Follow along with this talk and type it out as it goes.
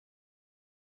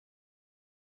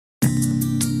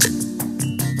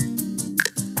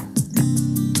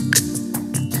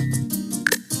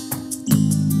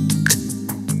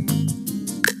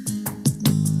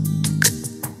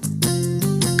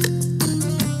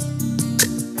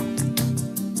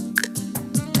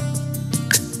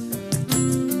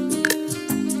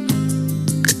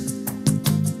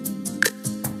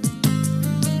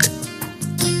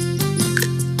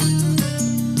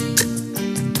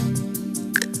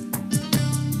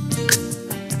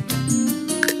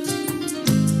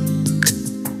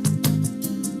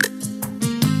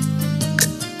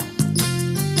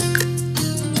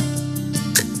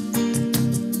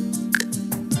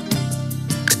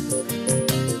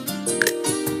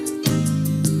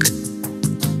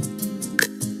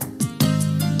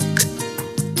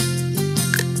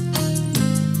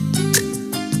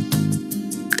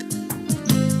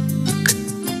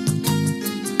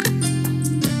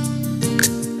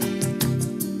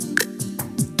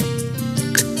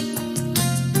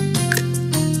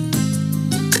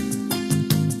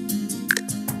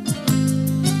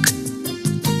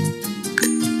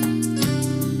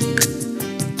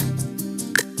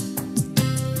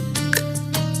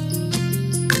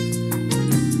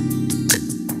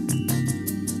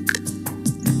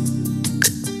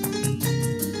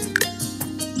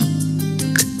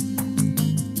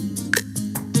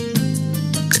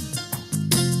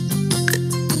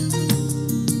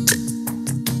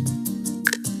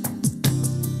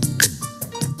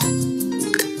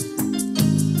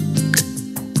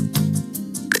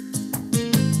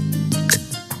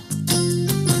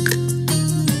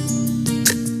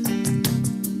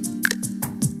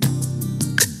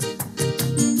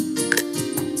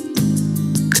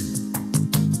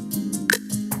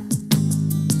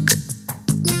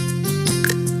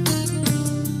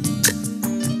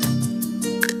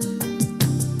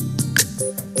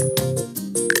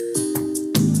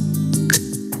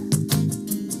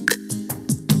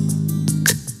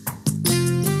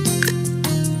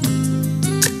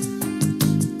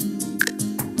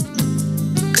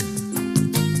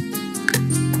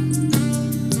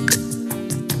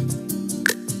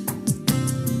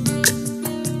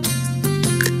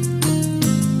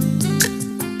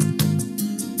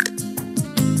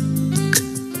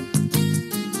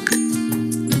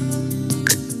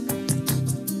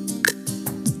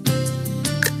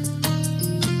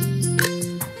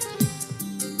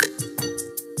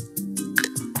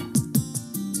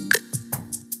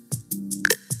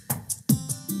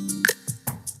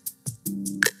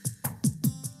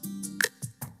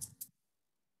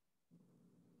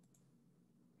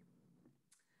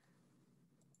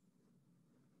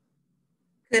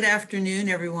Good afternoon,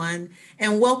 everyone,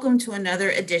 and welcome to another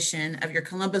edition of your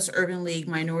Columbus Urban League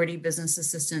Minority Business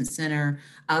Assistance Center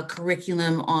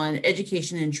curriculum on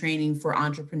education and training for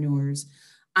entrepreneurs.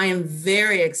 I am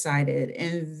very excited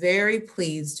and very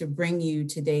pleased to bring you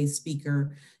today's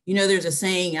speaker. You know, there's a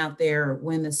saying out there,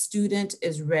 when the student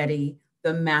is ready,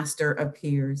 the master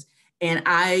appears. And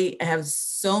I have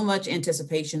so much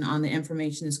anticipation on the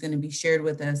information that's going to be shared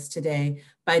with us today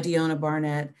by Deonna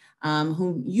Barnett,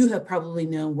 whom you have probably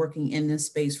known working in this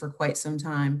space for quite some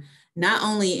time. Not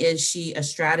only is she a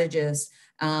strategist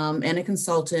and a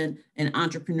consultant and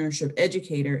entrepreneurship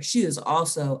educator, she is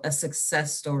also a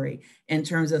success story in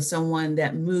terms of someone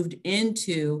that moved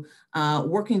into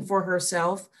working for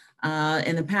herself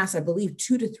in the past, I believe,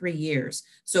 2 to 3 years.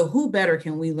 So who better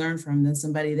can we learn from than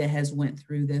somebody that has went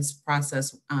through this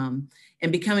process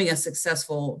and becoming a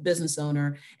successful business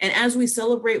owner. And as we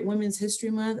celebrate Women's History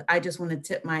Month, I just want to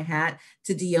tip my hat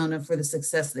to Deonna for the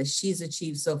success that she's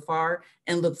achieved so far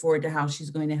and look forward to how she's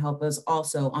going to help us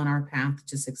also on our path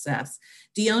to success.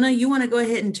 Deonna, you want to go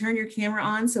ahead and turn your camera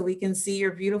on so we can see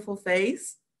your beautiful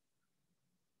face?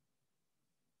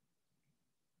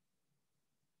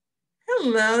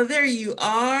 Hello, there you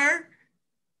are.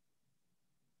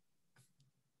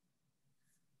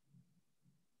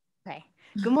 Okay.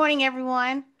 Good morning,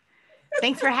 everyone.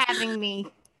 Thanks for having me.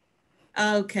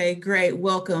 Okay, great.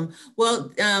 Welcome.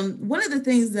 Well, one of the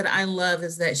things that I love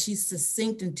is that she's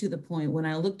succinct and to the point. When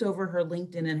I looked over her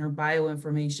LinkedIn and her bio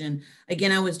information,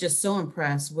 again, I was just so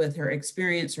impressed with her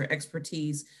experience, her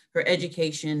expertise, her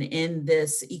education in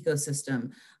this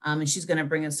ecosystem. And she's going to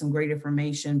bring us some great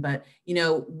information. But, you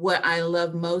know, what I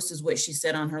love most is what she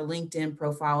said on her LinkedIn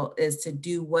profile is to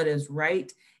do what is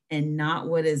right and not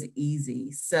what is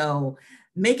easy. So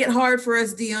make it hard for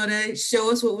us, Deonna.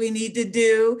 Show us what we need to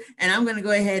do. And I'm going to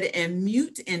go ahead and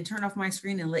mute and turn off my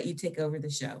screen and let you take over the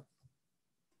show.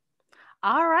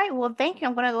 All right. Well, thank you.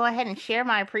 I'm going to go ahead and share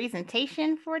my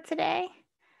presentation for today.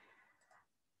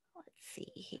 Let's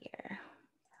see here.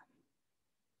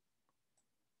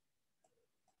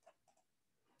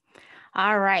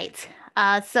 All right.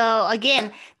 So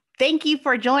again, thank you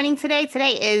for joining today.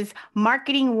 Today is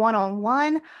Marketing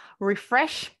 101,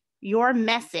 Refresh Your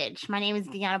Message. My name is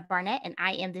Deonna Barnett, and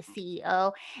I am the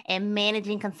CEO and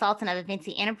Managing Consultant of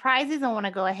Aventi Enterprises. I want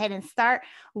to go ahead and start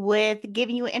with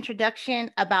giving you an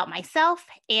introduction about myself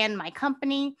and my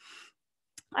company.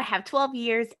 I have 12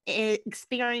 years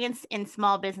experience in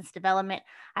small business development.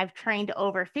 I've trained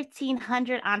over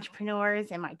 1,500 entrepreneurs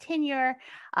in my tenure,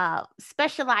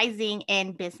 specializing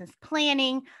in business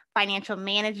planning, financial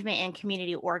management, and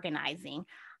community organizing.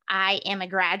 I am a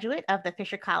graduate of the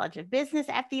Fisher College of Business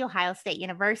at The Ohio State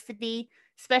University,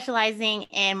 specializing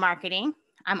in marketing.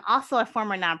 I'm also a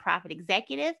former nonprofit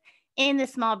executive in the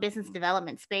small business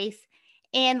development space.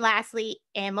 And lastly,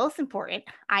 and most important,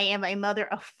 I am a mother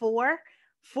of four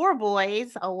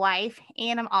boys, a wife,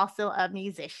 and I'm also a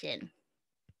musician.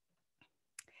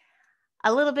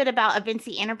 A little bit about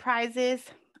Aventi Enterprises.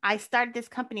 I started this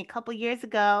company a couple years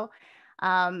ago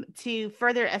to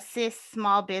further assist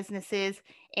small businesses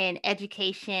in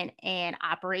education and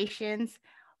operations.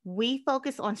 We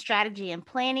focus on strategy and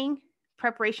planning,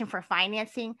 preparation for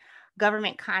financing,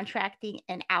 government contracting,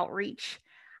 and outreach.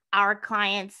 Our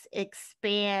clients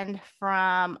expand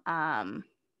from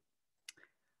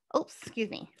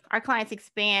Our clients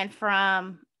expand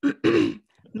from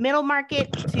middle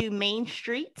market to Main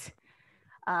Street.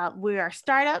 We are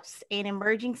startups and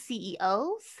emerging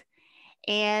CEOs,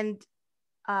 and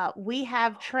we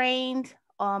have trained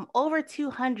over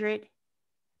 200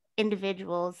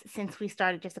 individuals since we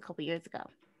started just a couple years ago.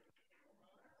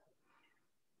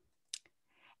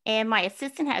 And my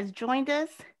assistant has joined us.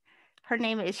 Her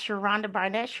name is Deonna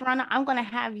Barnett. Deonna, I'm going to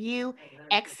have you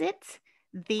exit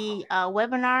the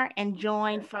webinar and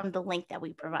join from the link that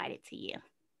we provided to you.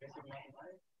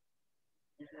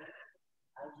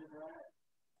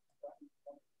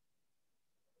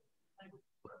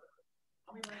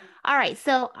 All right,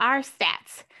 so our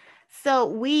stats.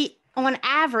 So on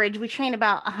average, we train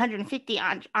about 150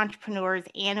 entrepreneurs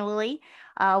annually.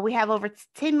 We have over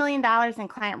 $10 million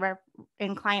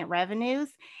in client revenues,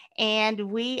 and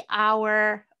we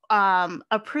are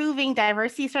approving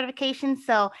diversity certifications.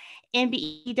 So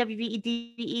MBE, WBE,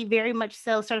 DBE, very much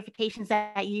so certifications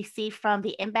that you see from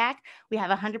the MBAC. We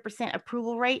have 100%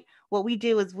 approval rate. What we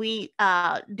do is we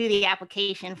do the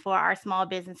application for our small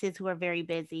businesses who are very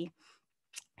busy.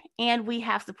 And we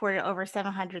have supported over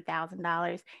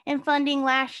 $700,000 in funding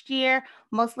last year,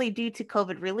 mostly due to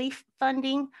COVID relief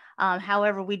funding.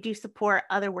 However, we do support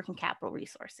other working capital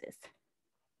resources.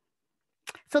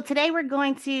 So today we're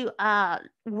going to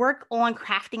work on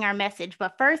crafting our message,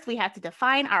 but first we have to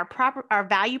define our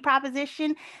value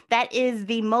proposition. That is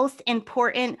the most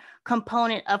important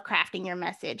component of crafting your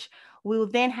message. We will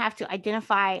then have to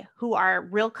identify who our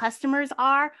real customers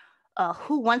are,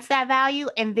 who wants that value,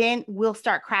 and then we'll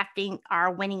start crafting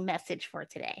our winning message for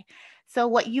today. So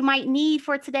what you might need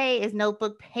for today is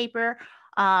notebook, paper,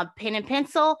 pen and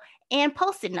pencil, and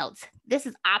Post-it notes. This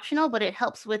is optional, but it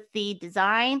helps with the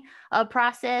design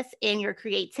process and your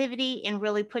creativity and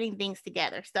really putting things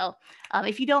together. So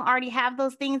if you don't already have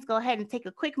those things, go ahead and take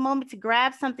a quick moment to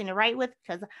grab something to write with,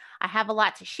 because I have a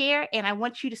lot to share and I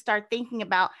want you to start thinking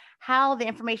about how the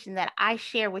information that I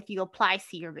share with you applies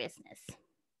to your business.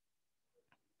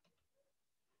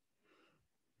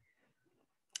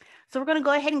 So we're going to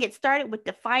go ahead and get started with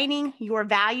defining your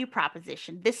value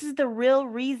proposition. This is the real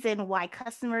reason why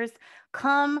customers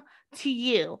come to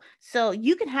you. So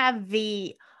you can have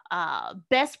the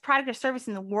best product or service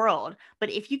in the world, but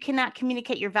if you cannot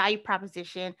communicate your value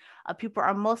proposition, people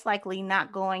are most likely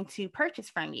not going to purchase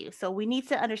from you. So we need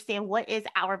to understand, what is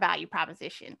our value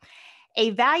proposition?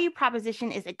 A value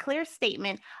proposition is a clear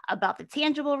statement about the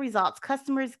tangible results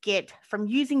customers get from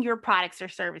using your products or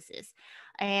services,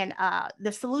 and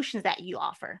the solutions that you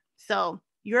offer. So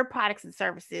your products and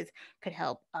services could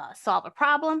help solve a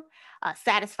problem,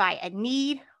 satisfy a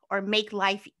need, or make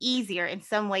life easier in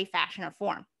some way, fashion, or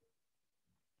form.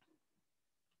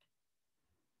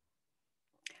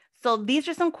 So these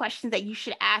are some questions that you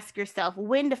should ask yourself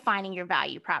when defining your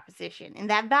value proposition. And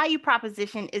that value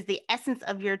proposition is the essence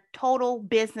of your total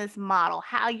business model,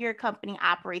 how your company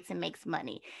operates and makes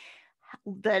money.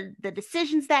 The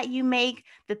decisions that you make,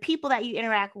 the people that you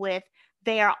interact with,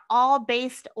 they are all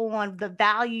based on the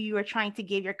value you are trying to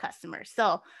give your customers.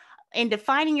 So in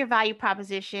defining your value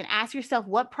proposition, ask yourself,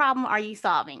 what problem are you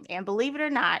solving? And believe it or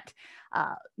not,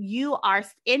 you are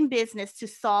in business to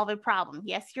solve a problem.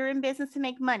 Yes, you're in business to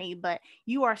make money, but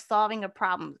you are solving a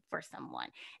problem for someone.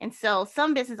 And so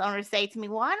some business owners say to me,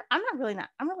 well, I'm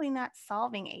really not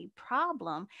solving a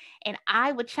problem. And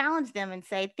I would challenge them and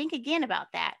say, think again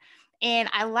about that. And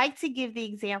I like to give the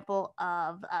example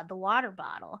of the water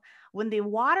bottle. When the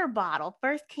water bottle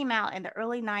first came out in the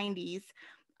early 90s,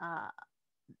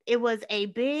 it was a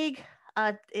big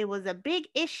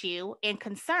issue and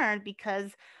concern, because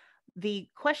the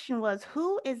question was,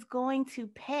 who is going to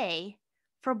pay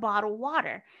for bottled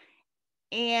water?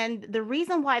 And the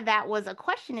reason why that was a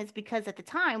question is because at the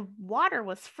time, water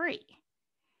was free.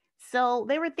 So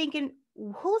they were thinking,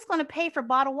 who's going to pay for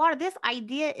bottled water? This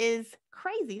idea is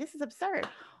crazy. This is absurd.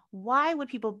 Why would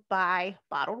people buy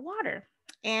bottled water?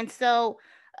 And so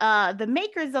the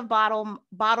makers of bottled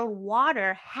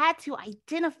water had to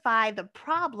identify the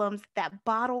problems that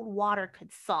bottled water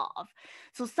could solve.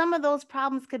 So some of those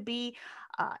problems could be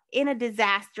in a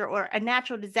disaster or a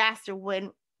natural disaster,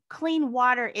 when clean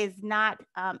water is not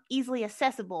easily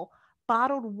accessible.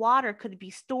 Bottled water could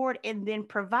be stored and then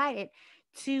provided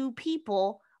to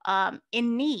people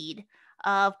in need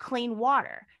of clean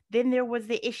water. Then there was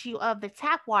the issue of the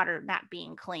tap water not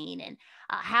being clean, and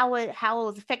how it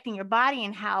was affecting your body,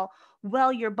 and how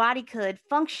well your body could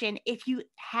function if you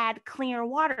had cleaner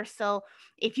water. So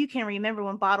if you can remember,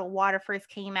 when bottled water first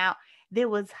came out, there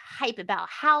was hype about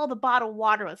how the bottled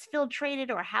water was filtrated,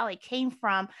 or how it came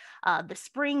from the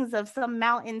springs of some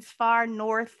mountains far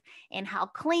north, and how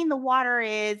clean the water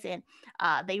is. And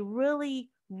they really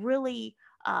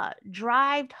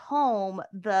drive home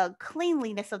the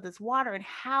cleanliness of this water and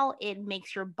how it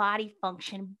makes your body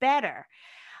function better.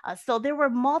 So there were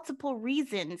multiple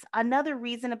reasons. Another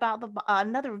reason about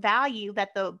another value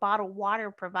that the bottled water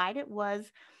provided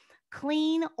was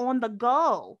clean on the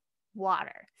go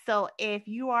water. So if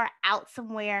you are out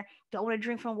somewhere, don't want to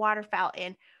drink from a water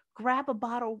fountain, grab a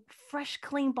bottle, fresh,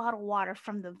 clean bottled water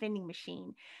from the vending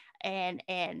machine, and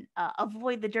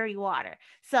avoid the dirty water.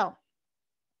 So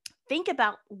think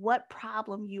about what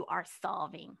problem you are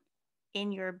solving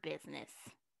in your business.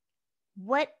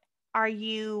 What are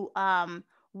you,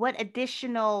 what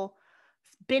additional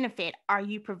benefit are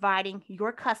you providing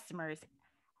your customers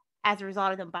as a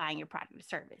result of them buying your product or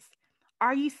service?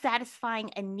 Are you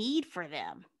satisfying a need for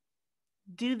them?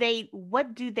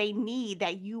 What do they need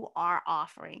that you are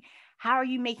offering? How are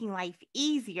you making life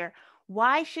easier?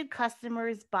 Why should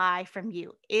customers buy from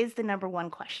you is the number one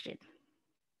question.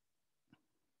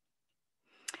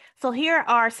 So here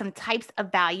are some types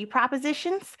of value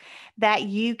propositions that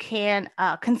you can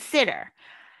consider.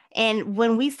 And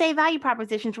when we say value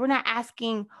propositions, we're not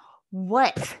asking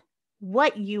what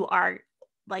you are,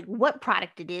 like what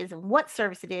product it is and what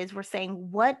service it is. We're saying,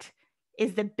 what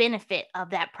is the benefit of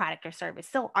that product or service?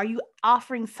 So are you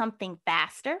offering something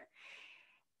faster?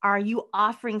 Are you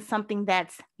offering something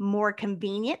that's more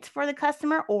convenient for the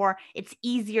customer or it's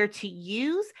easier to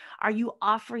use? Are you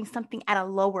offering something at a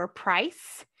lower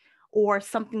price or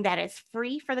something that is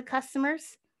free for the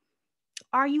customers?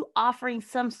 Are you offering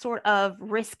some sort of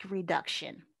risk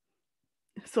reduction?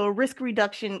 So, a risk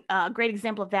reduction, a great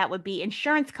example of that would be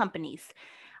insurance companies.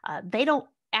 They don't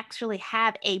actually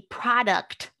have a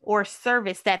product or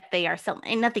service that they are selling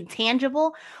and nothing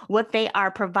tangible. What they are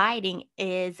providing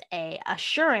is a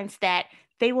assurance that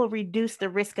they will reduce the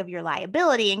risk of your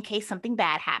liability in case something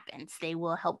bad happens. They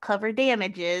will help cover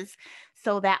damages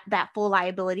so that that full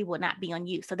liability will not be on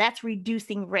you. So that's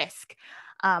reducing risk.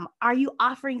 Are you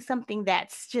offering something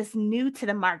that's just new to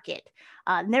the market,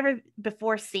 never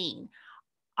before seen?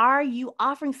 Are you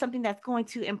offering something that's going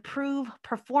to improve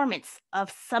performance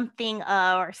of something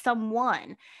or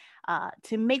someone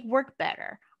to make work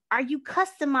better? Are you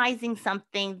customizing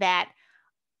something that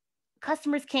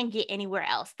customers can't get anywhere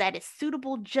else that is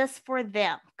suitable just for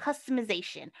them?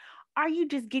 Customization. Are you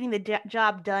just getting the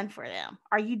job done for them?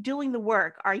 Are you doing the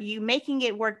work? Are you making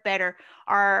it work better?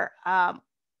 Are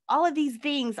all of these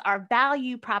things are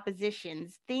value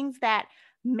propositions, things that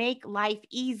make life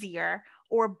easier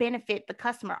or benefit the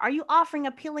customer? Are you offering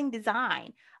appealing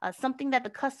design, something that the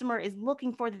customer is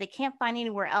looking for that they can't find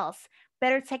anywhere else?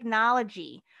 Better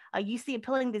technology. You see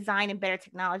appealing design and better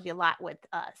technology a lot with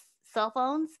cell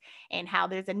phones and how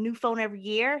there's a new phone every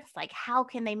year. It's like, how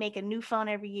can they make a new phone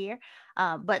every year?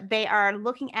 But they are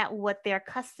looking at what their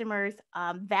customers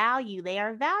value. They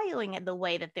are valuing it the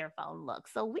way that their phone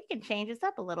looks. So we can change this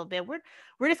up a little bit.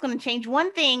 We're just going to change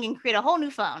one thing and create a whole new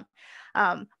phone.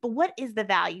 But what is the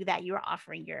value that you're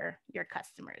offering your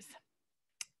customers?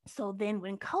 So then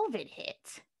when COVID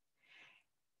hit,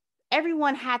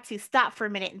 everyone had to stop for a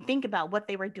minute and think about what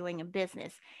they were doing in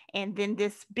business. And then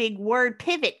this big word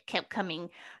pivot kept coming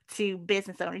to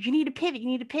business owners. You need to pivot, you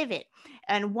need to pivot.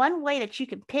 And one way that you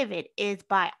can pivot is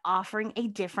by offering a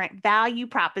different value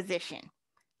proposition.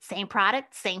 Same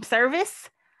product, same service,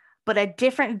 but a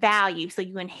different value. So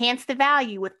you enhance the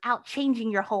value without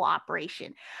changing your whole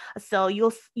operation. So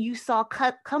you saw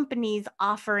companies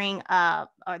offering or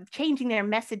changing their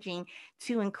messaging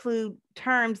to include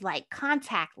terms like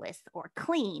contactless or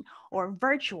clean or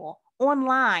virtual,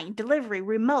 online, delivery,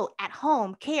 remote, at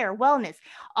home, care, wellness.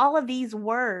 All of these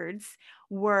words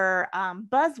were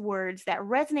buzzwords that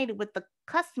resonated with the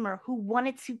customer who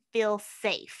wanted to feel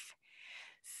safe.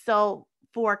 So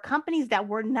for companies that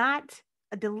were not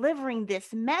delivering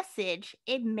this message,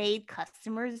 it made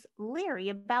customers leery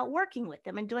about working with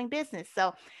them and doing business.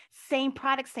 So same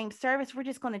product, same service, we're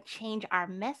just going to change our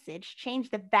message, change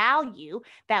the value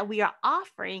that we are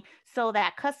offering so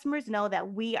that customers know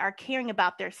that we are caring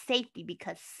about their safety,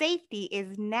 because safety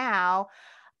is now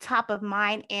top of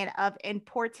mind and of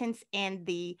importance and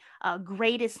the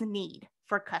greatest need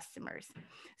for customers.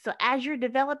 So as you're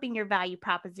developing your value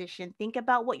proposition, think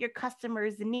about what your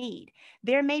customers need.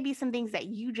 There may be some things that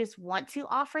you just want to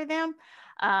offer them,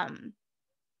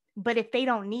 but if they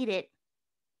don't need it,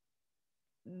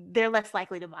 they're less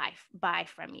likely to buy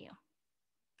from you.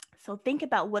 So think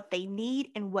about what they need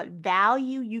and what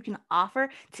value you can offer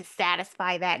to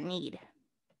satisfy that need.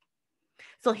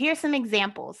 So here's some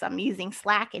examples. I'm using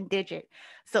Slack and Digit.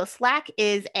 So Slack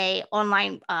is a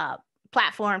online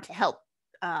platform to help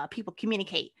people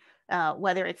communicate,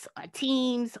 whether it's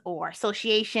teams or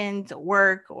associations or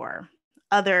work or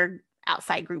other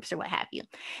outside groups or what have you.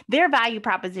 Their value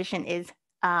proposition is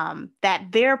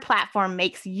that their platform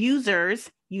makes users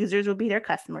will be their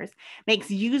customers, makes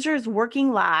users'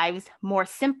 working lives more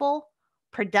simple,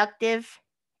 productive,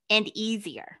 and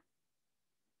easier.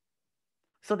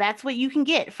 So that's what you can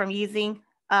get from using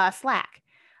Slack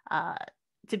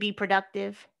to be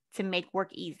productive, to make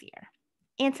work easier,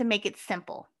 and to make it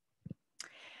simple.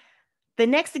 The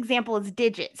next example is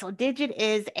Digit. So Digit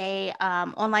is a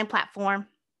online platform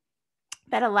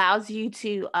that allows you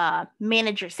to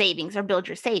manage your savings or build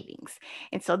your savings.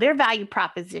 And so their value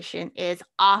proposition is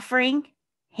offering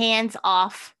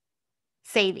hands-off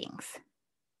savings.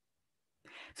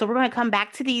 So we're going to come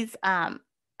back to these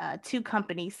two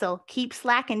companies. So keep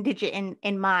Slack and Digit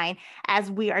in mind as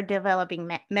we are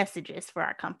developing messages for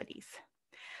our companies.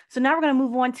 So now we're going to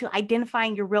move on to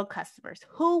identifying your real customers.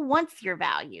 Who wants your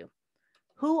value?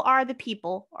 Who are the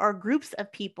people or groups of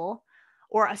people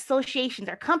or associations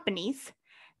or companies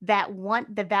that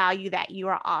want the value that you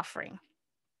are offering?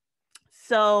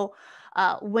 So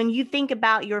when you think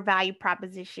about your value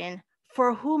proposition,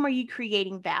 for whom are you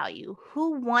creating value?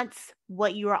 Who wants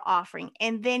what you are offering?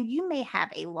 And then you may have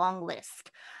a long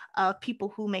list of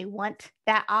people who may want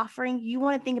that offering. You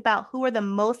want to think about who are the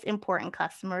most important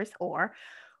customers, or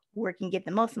where it can get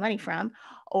the most money from,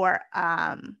 or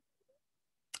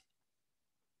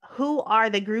who are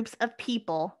the groups of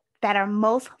people that are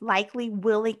most likely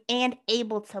willing and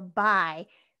able to buy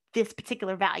this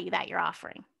particular value that you're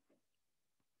offering.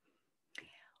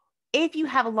 If you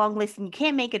have a long list and you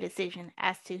can't make a decision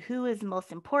as to who is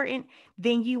most important,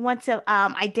 then you want to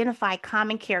identify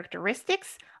common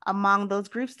characteristics among those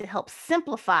groups to help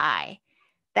simplify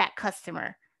that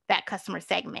customer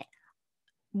segment.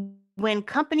 When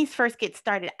companies first get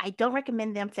started, I don't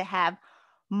recommend them to have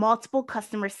multiple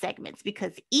customer segments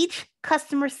because each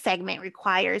customer segment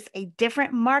requires a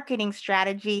different marketing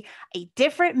strategy, a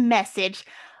different message,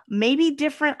 maybe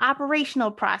different operational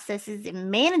processes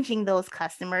in managing those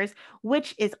customers,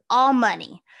 which is all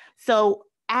money. So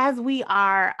as we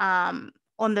are on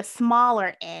the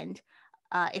smaller end,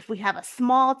 if we have a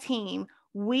small team,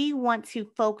 we want to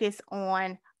focus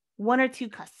on one or two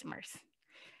customers.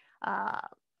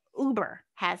 Uber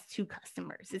has two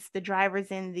customers. It's the drivers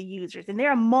and the users, and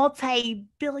they're a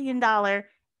multi-billion-dollar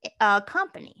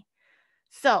company.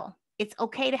 So it's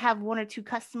okay to have one or two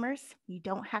customers. You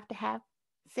don't have to have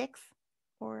 6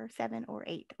 or 7 or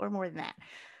 8 or more than that.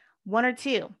 1 or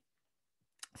 2,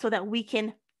 so that we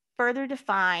can further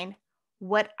define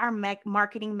what our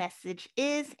marketing message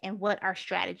is and what our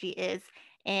strategy is,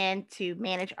 and to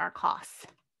manage our costs.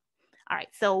 All right,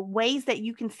 so ways that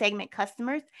you can segment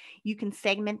customers, you can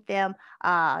segment them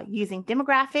using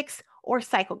demographics or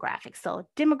psychographics. So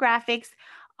demographics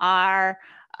are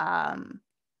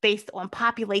based on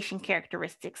population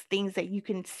characteristics, things that you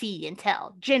can see and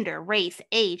tell: gender, race,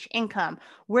 age, income,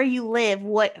 where you live,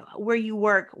 where you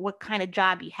work, what kind of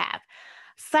job you have.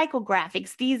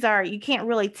 Psychographics, these are, you can't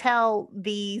really tell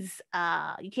these,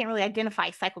 you can't really identify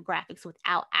psychographics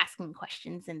without asking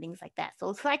questions and things like that.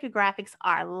 So psychographics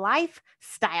are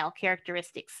lifestyle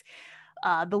characteristics,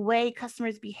 the way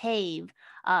customers behave,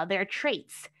 their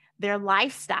traits, their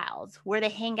lifestyles, where they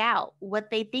hang out,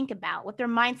 what they think about, what their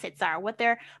mindsets are, what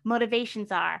their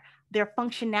motivations are, their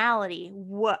functionality,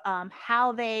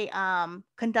 how they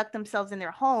conduct themselves in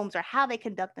their homes, or how they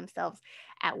conduct themselves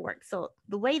at work. So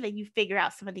the way that you figure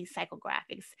out some of these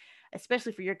psychographics,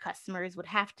 especially for your customers, would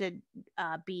have to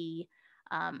be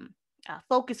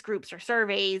focus groups or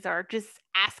surveys, or just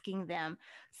asking them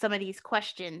some of these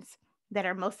questions that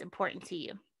are most important to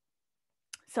you.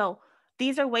 So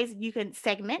these are ways that you can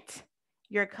segment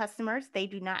your customers. They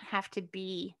do not have to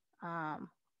be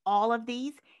all of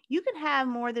these. You can have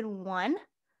more than one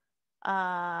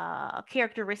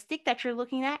characteristic that you're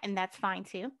looking at, and that's fine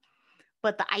too.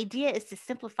 But the idea is to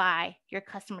simplify your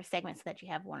customer segment so that you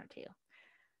have 1 or 2.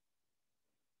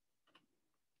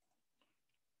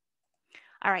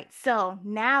 All right, so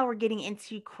now we're getting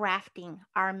into crafting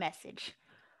our message.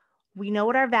 We know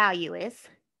what our value is.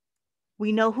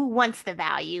 We know who wants the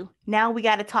value. Now we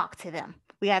got to talk to them.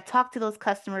 We got to talk to those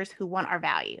customers who want our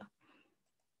value.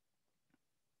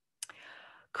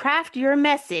 Craft your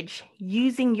message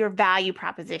using your value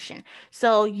proposition.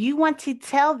 So you want to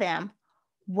tell them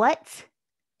what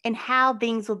and how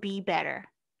things will be better.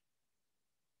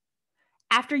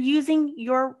 After using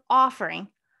your offering,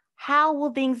 how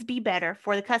will things be better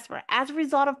for the customer? As a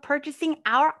result of purchasing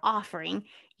our offering,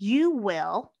 you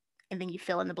will, and then you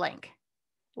fill in the blank.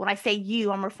 When I say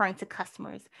you, I'm referring to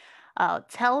customers.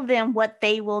 Tell them what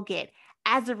they will get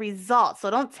as a result. So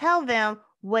don't tell them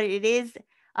what it is,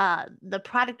 what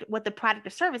the product or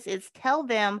service is. Tell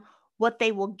them what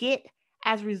they will get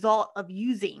as a result of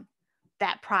using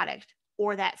that product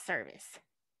or that service.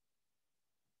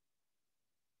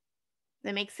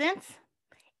 That makes sense?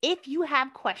 If you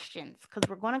have questions, because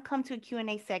we're going to come to a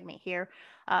Q&A segment here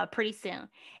pretty soon.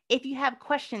 If you have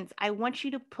questions, I want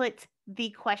you to put the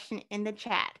question in the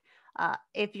chat.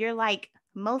 If you're like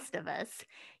most of us,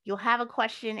 you'll have a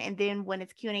question, and then when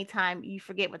it's Q&A time, you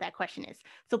forget what that question is.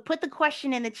 So put the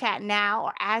question in the chat now,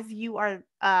 or as you are,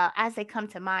 as they come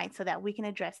to mind, so that we can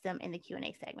address them in the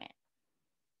Q&A segment.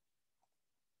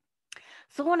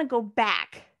 So I want to go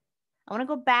back. I want to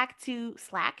go back to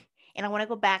Slack, and I want to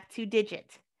go back to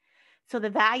Digit. So the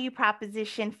value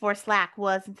proposition for Slack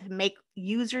was to make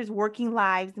users' working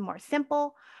lives more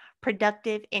simple,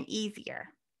 productive, and easier.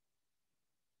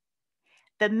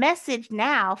 The message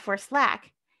now for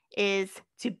Slack is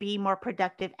to be more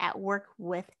productive at work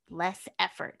with less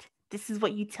effort. This is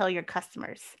what you tell your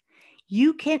customers.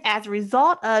 You can, as a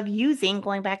result of using,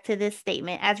 going back to this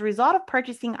statement, as a result of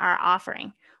purchasing our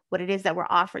offering, what it is that we're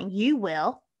offering, you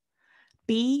will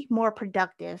be more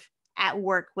productive at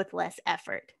work with less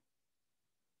effort.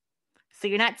 So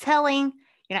you're not telling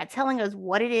us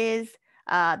what it is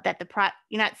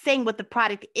you're not saying what the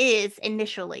product is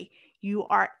initially. You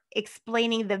are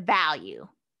explaining the value.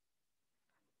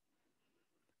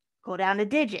 Go down to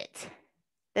digit.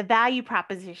 The value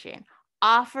proposition,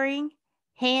 offering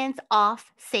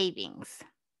hands-off savings.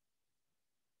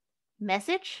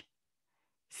 Message,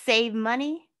 save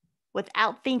money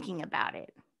without thinking about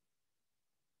it.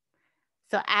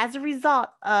 So as a result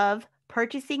of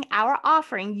purchasing our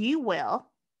offering, you will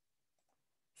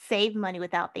save money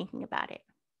without thinking about it.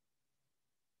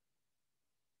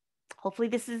 Hopefully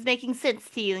this is making sense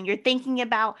to you and you're thinking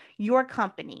about your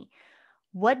company.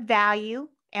 What value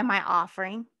am I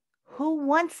offering? Who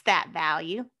wants that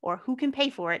value or who can pay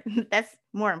for it? That's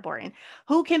more important.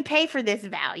 Who can pay for this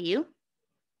value?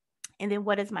 And then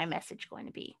what is my message going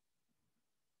to be?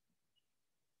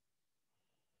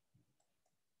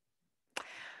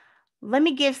 Let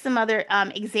me give some other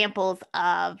examples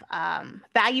of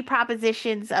value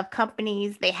propositions of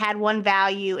companies. They had one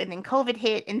value and then COVID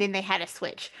hit and then they had a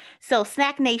switch. So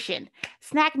Snack Nation.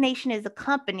 Snack Nation is a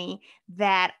company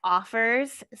that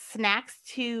offers snacks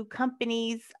to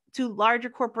companies, to larger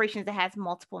corporations that has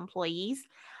multiple employees.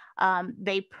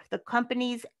 The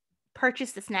companies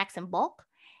purchase the snacks in bulk,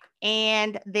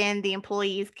 and then the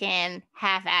employees can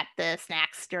have at the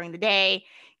snacks during the day,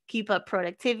 keep up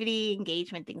productivity,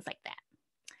 engagement, things like that.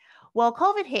 Well,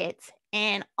 COVID hit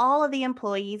and all of the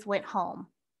employees went home.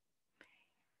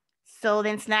 So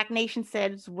then Snack Nation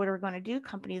said, what are we going to do?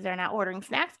 Companies are not ordering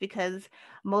snacks because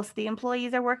most of the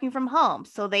employees are working from home.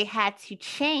 So they had to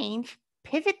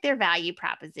pivot their value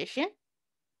proposition,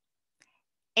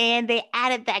 and they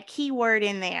added that keyword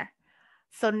in there.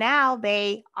 So now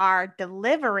they are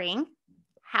delivering.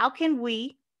 How can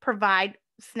we provide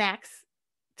snacks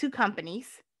to companies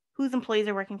whose employees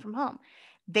are working from home?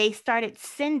 They started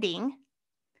sending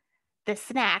the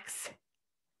snacks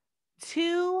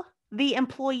to the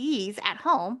employees at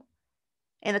home,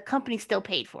 and the company still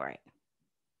paid for it.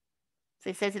 So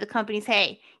they said to the companies,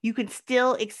 hey, you can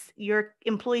still, your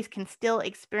employees can still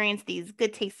experience these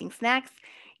good tasting snacks.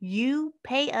 You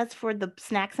pay us for the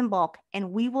snacks in bulk,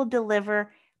 and we will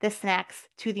deliver the snacks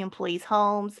to the employees'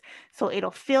 homes. So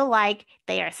it'll feel like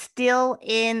they are still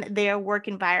in their work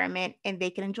environment and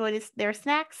they can enjoy their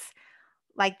snacks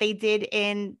like they did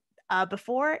in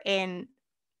before in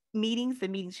meetings. The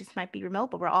meetings just might be remote,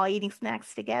 but we're all eating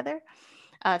snacks together.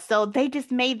 So they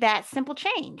just made that simple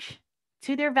change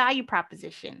to their value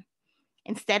proposition.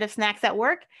 Instead of snacks at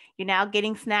work, you're now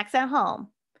getting snacks at home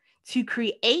to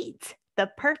create the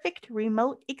perfect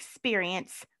remote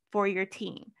experience for your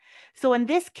team. So in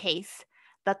this case,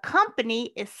 the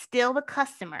company is still the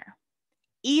customer.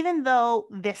 Even though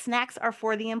the snacks are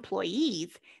for the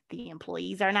employees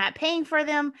are not paying for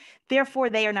them.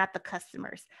 Therefore, they are not the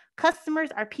customers. Customers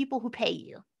are people who pay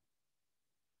you.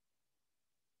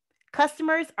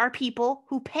 Customers are people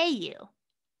who pay you.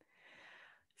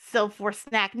 So for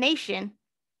Snack Nation,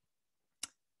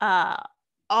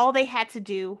 all they had to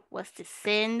do was to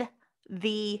send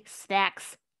the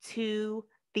snacks to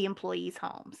the employees'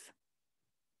 homes.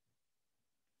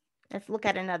 Let's look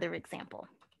at another example.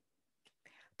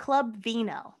 Club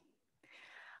Vino.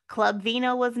 Club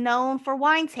Vino was known for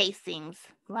wine tastings,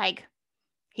 like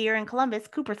here in Columbus,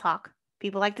 Cooper's Hawk.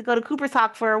 People like to go to Cooper's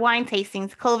Hawk for wine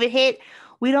tastings. COVID hit,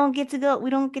 we don't get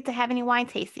to have any wine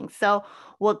tastings. So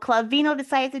what Club Vino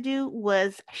decided to do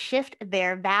was shift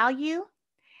their value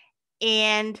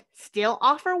and still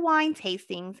offer wine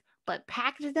tastings, but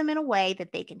package them in a way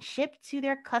that they can ship to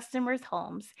their customers'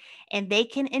 homes and they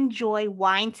can enjoy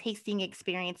wine tasting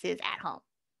experiences at home.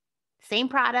 Same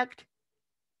product,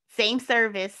 same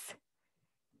service,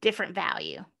 different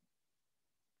value.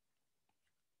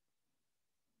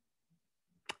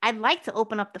 I'd like to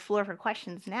open up the floor for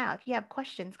questions now. If you have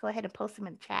questions, go ahead and post them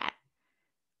in the chat.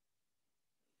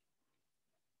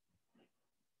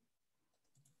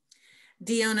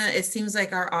 Deonna, it seems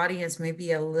like our audience may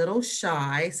be a little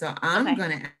shy, so I'm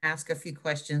going to ask a few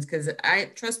questions because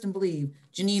I trust and believe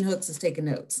Janine Hooks is taking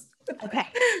notes. Okay.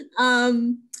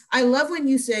 I love when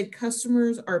you said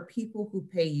customers are people who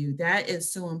pay you. That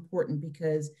is so important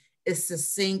because it's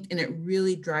succinct and it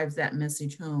really drives that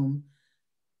message home.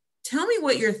 Tell me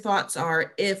what your thoughts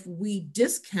are if we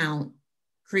discount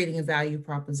creating a value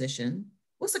proposition.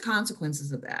 What's the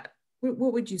consequences of that?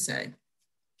 What would you say?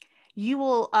 You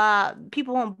will,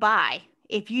 people won't buy.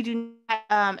 If you do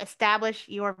not establish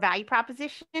your value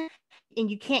proposition and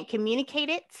you can't communicate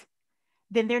it,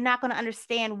 then they're not going to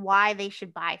understand why they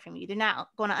should buy from you. They're not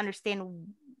going to understand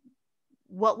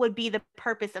what would be the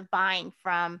purpose of buying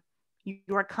from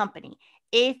your company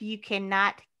if you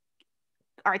cannot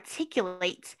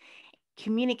articulate,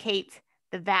 communicate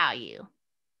the value.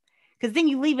 Because then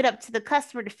you leave it up to the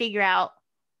customer to figure out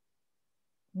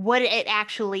what it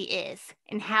actually is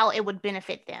and how it would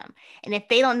benefit them. And if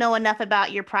they don't know enough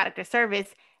about your product or service,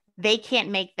 they can't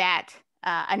make that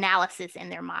analysis in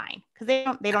their mind because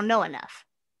they don't know enough.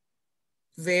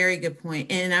 Very good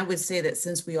point. And I would say that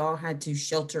since we all had to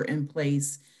shelter in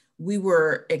place, we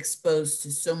were exposed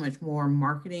to so much more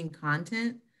marketing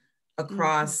content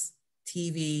across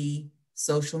TV,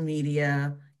 social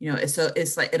media, so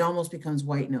it's like it almost becomes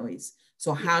white noise.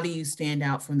 So how do you stand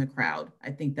out from the crowd?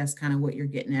 I think that's kind of what you're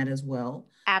getting at as well.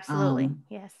 Absolutely.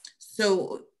 Yes.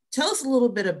 So tell us a little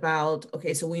bit about,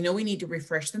 okay, so we know we need to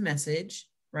refresh the message,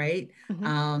 right?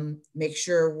 Make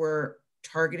sure we're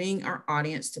targeting our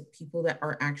audience to people that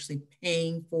are actually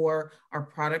paying for our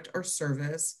product or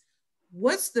service.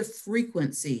 What's the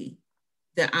frequency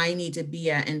that I need to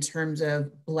be at in terms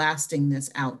of blasting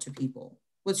this out to people?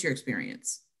 What's your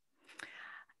experience?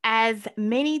 As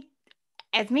many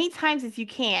times as you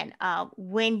can.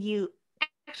 When you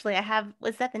actually, I have,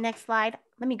 was that the next slide?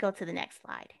 Let me go to the next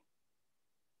slide.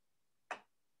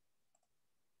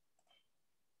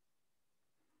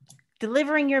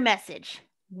 Delivering your message.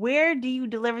 Where do you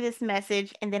deliver this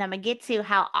message? And then I'm gonna get to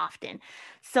how often.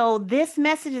 So this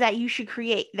message that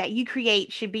you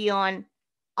create should be on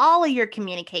all of your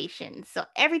communications. So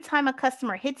every time a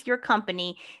customer hits your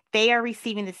company, they are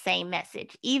receiving the same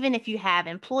message. Even if you have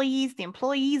employees, the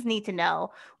employees need to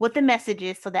know what the message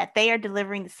is so that they are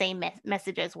delivering the same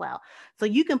message as well. So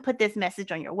you can put this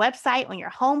message on your website, on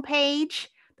your homepage,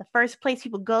 the first place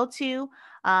people go to,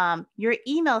 your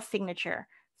email signature.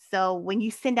 So when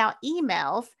you send out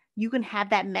emails, you can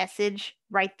have that message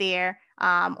right there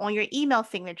on your email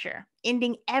signature,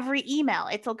 ending every email.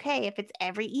 It's okay if it's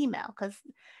every email because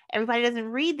everybody doesn't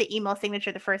read the email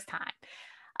signature the first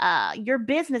time. Your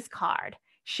business card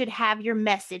should have your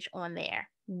message on there.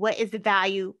 What is the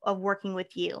value of working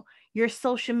with you? Your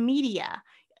social media,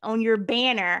 on your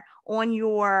banner, on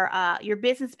your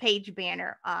business page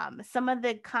banner. Some of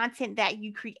the content that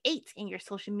you create in your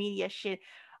social media should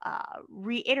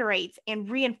reiterate and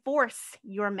reinforce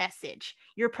your message.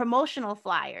 Your promotional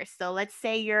flyers. So let's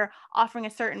say you're offering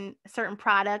a certain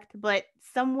product, but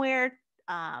somewhere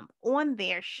on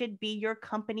there should be your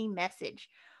company message,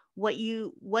 what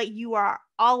you are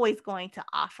always going to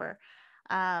offer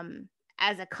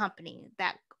as a company,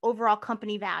 that overall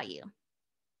company value.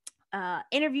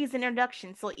 Interviews and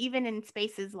introductions. So even in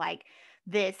spaces like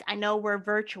this, I know we're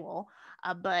virtual,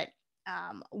 but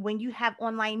when you have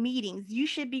online meetings, you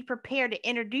should be prepared to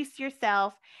introduce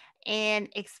yourself and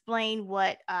explain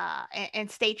and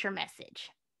state your message.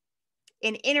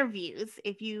 In interviews,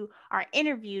 if you are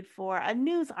interviewed for a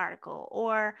news article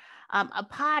or a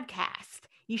podcast,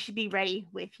 you should be ready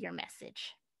with your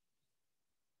message.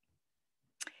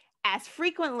 As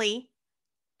frequently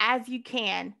as you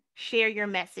can, share your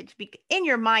message. In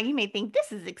your mind, you may think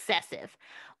this is excessive,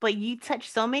 but you touch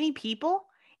so many people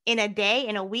in a day,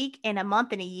 in a week, in a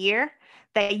month, in a year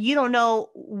that you don't know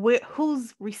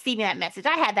who's receiving that message.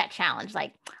 I had that challenge.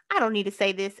 Like, I don't need to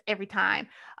say this every time,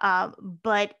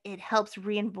 but it helps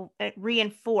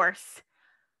reinforce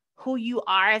who you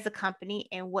are as a company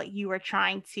and what you are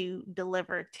trying to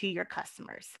deliver to your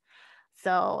customers.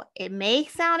 So it may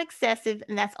sound excessive,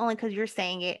 and that's only because you're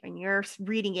saying it and you're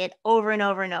reading it over and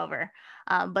over and over.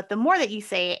 But the more that you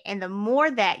say it and the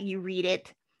more that you read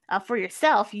it for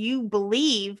yourself, you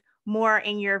believe more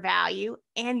in your value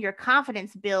and your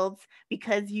confidence builds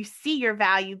because you see your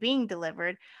value being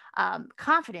delivered.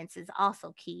 Confidence is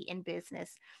also key in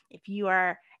business. If you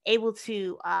are able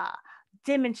to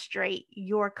demonstrate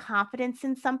your confidence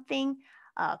in something,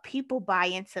 people buy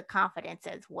into confidence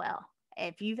as well.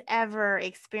 If you've ever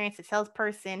experienced a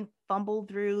salesperson fumble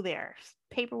through their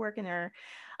paperwork and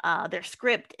their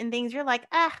script and things, you're like,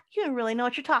 you don't really know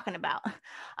what you're talking about.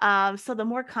 So the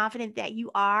more confident that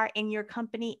you are in your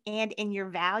company and in your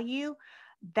value,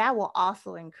 that will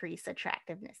also increase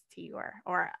attractiveness to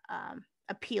or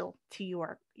appeal to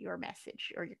your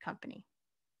message or your company.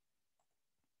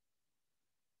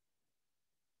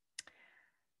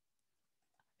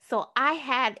 So I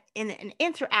had in an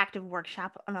interactive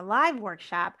workshop, on a live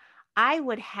workshop, I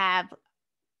would have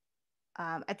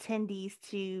attendees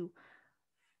to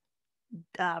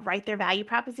write their value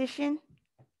proposition,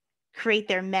 create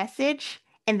their message,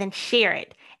 and then share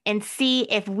it and see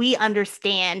if we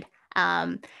understand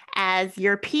as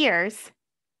your peers,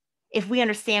 if we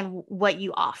understand what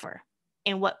you offer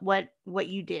and what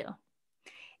you do.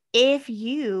 If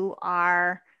you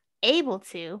are able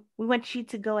to, we want you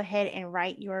to go ahead and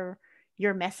write your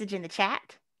message in the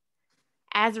chat.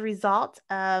 As a result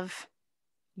of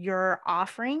your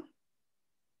offering,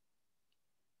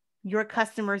 your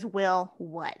customers will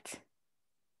what?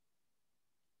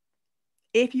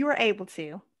 If you are able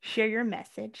to share your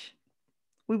message,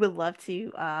 we would love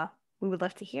to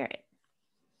hear it.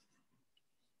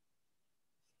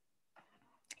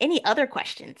 Any other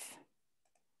questions?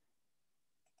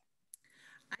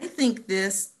 I think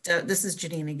this is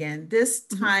Janine again. This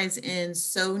ties in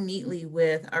so neatly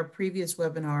with our previous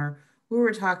webinar. We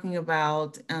were talking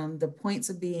about the points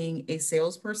of being a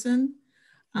salesperson,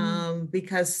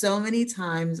 because so many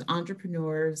times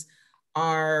entrepreneurs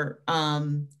are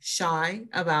shy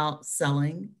about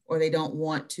selling, or they don't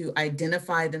want to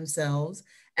identify themselves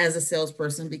as a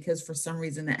salesperson because for some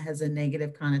reason that has a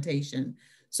negative connotation.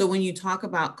 So when you talk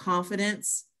about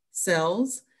confidence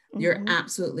sells, you're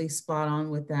absolutely spot on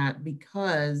with that,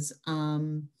 because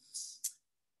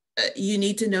you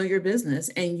need to know your business,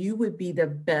 and you would be the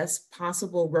best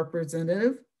possible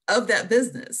representative of that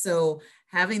business. So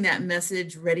having that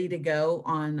message ready to go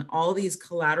on all these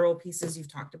collateral pieces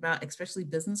you've talked about, especially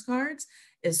business cards,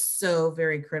 is so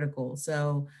very critical.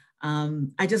 So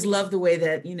I just love the way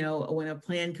that, when a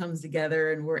plan comes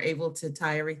together and we're able to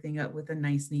tie everything up with a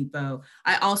nice, neat bow.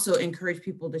 I also encourage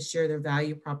people to share their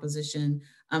value proposition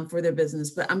for their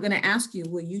business. But I'm going to ask you,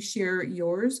 will you share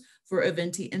yours for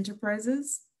Aventi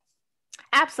Enterprises?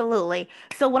 Absolutely.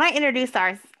 So when I introduced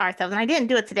ourselves, and I didn't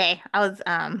do it today, I was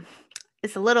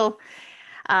it's a little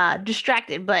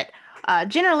distracted, but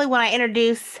generally when I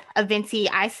introduce Aventi,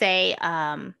 I say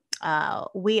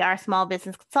we are a small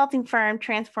business consulting firm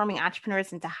transforming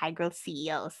entrepreneurs into high growth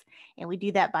CEOs. And we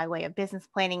do that by way of business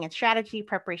planning and strategy,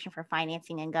 preparation for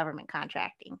financing, and government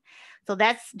contracting. So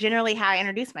that's generally how I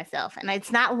introduce myself. And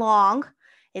it's not long.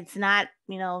 It's not,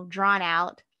 drawn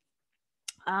out.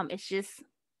 It's just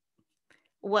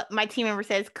what my team member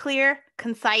says: clear,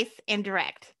 concise, and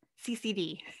direct.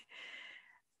 CCD.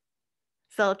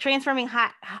 So transforming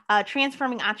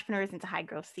entrepreneurs into high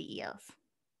growth CEOs.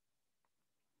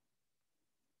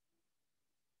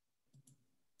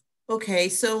 Okay,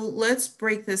 so let's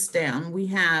break this down. We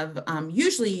have,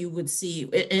 usually you would see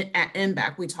at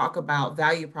NBAC, we talk about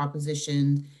value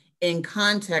proposition in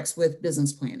context with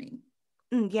business planning.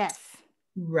 Yes.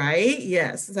 Right?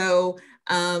 Yes. So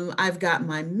I've got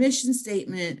my mission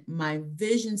statement, my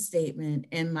vision statement,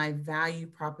 and my value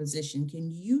proposition.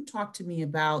 Can you talk to me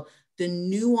about the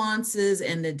nuances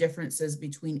and the differences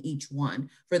between each one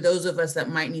for those of us that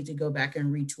might need to go back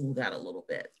and retool that a little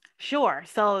bit? Sure.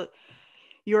 So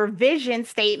your vision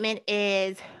statement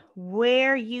is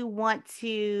what you want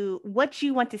to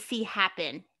see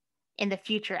happen in the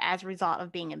future as a result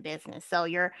of being in business. So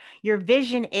your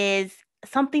vision is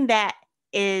something that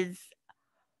is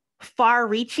far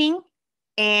reaching,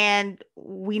 and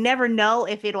we never know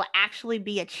if it'll actually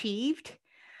be achieved.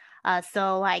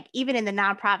 So like even in the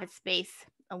nonprofit space,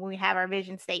 when we have our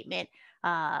vision statement,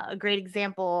 a great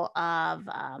example of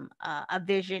a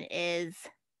vision is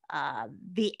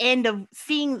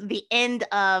seeing the end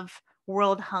of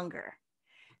world hunger.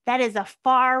 That is a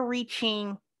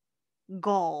far-reaching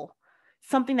goal,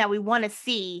 something that we want to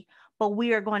see, but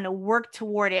we are going to work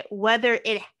toward it, whether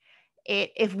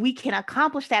if we can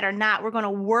accomplish that or not. We're going to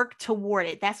work toward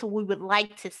it. That's what we would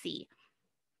like to see.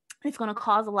 It's going to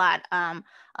cause a lot.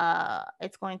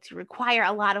 It's going to require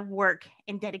a lot of work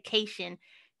and dedication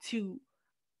to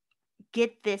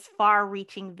get this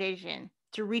far-reaching vision,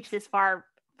 to reach this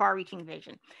far-reaching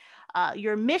vision.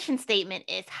 Your mission statement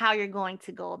is how you're going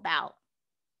to go about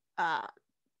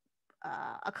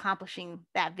accomplishing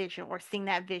that vision or seeing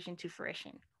that vision to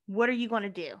fruition. What are you going to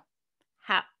do?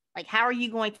 How are you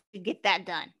going to get that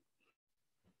done?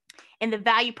 And the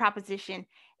value proposition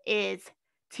is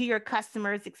to your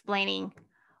customers, explaining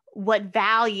what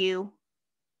value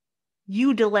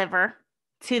you deliver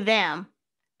to them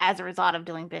as a result of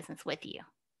doing business with you,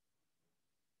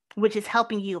 which is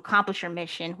helping you accomplish your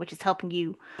mission, which is helping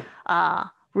you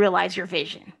realize your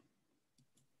vision.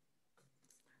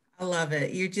 I love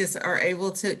it. You just are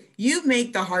able to, you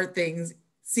make the hard things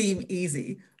seem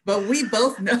easy, but we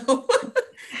both know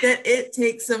that it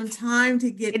takes some time to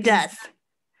get it does.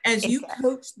 As you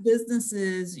coach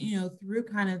businesses, through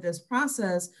kind of this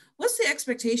process, what's the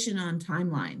expectation on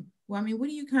timeline? Well, I mean, what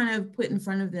do you kind of put in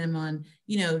front of them on,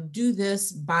 do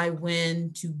this by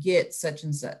when to get such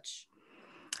and such?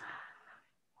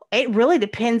 It really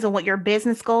depends on what your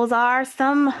business goals are.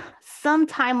 Some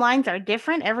timelines are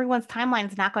different. Everyone's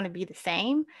timeline is not going to be the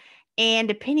same. And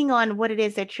depending on what it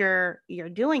is that you're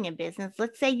doing in business,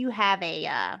 let's say you have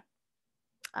a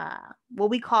what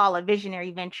we call a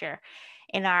visionary venture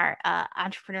in our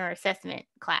entrepreneur assessment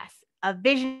class. A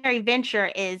visionary venture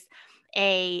is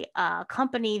a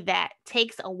company that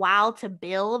takes a while to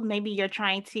build. Maybe you're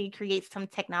trying to create some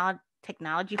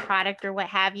technology product or what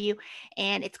have you,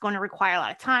 and it's going to require a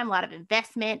lot of time, a lot of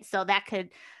investment. So that could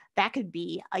that could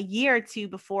be a year or two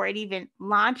before it even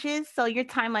launches. So your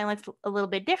timeline looks a little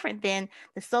bit different than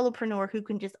the solopreneur who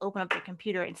can just open up their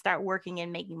computer and start working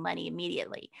and making money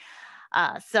immediately.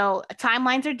 So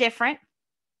timelines are different.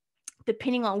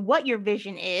 Depending on what your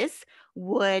vision is,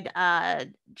 would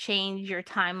change your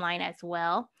timeline as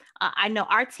well. I know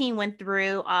our team went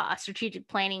through a strategic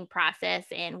planning process,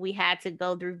 and we had to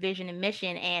go through vision and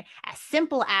mission. And as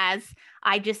simple as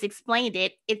I just explained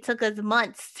it, it took us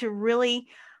months to really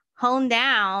hone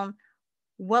down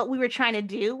what we were trying to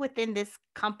do within this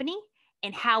company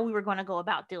and how we were going to go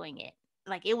about doing it.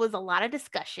 Like, it was a lot of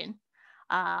discussion.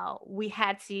 We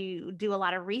had to do a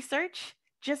lot of research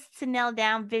just to nail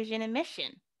down vision and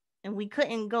mission. And we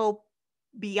couldn't go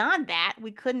beyond that.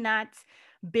 We could not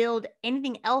build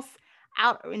anything else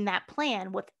out in that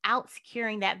plan without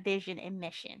securing that vision and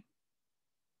mission.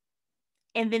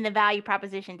 And then the value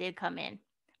proposition did come in.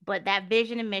 But that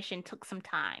vision and mission took some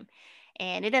time.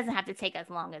 And it doesn't have to take as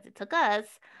long as it took us.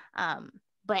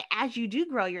 But as you do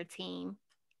grow your team,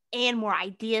 and more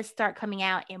ideas start coming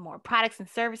out and more products and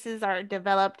services are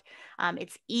developed,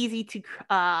 it's easy to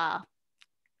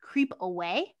creep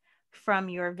away from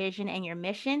your vision and your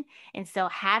mission. And so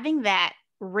having that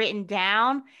written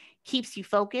down keeps you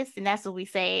focused. And that's what we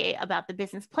say about the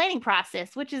business planning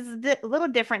process, which is a little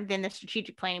different than the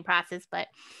strategic planning process. But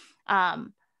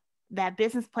that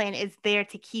business plan is there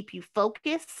to keep you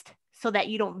focused so that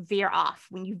you don't veer off.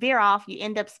 When you veer off, you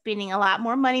end up spending a lot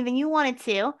more money than you wanted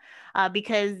to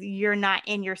because you're not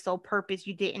in your sole purpose.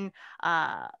 You didn't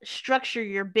structure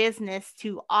your business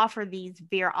to offer these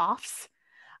veer offs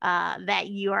that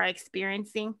you are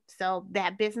experiencing. So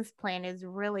that business plan is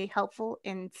really helpful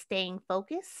in staying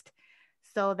focused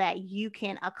so that you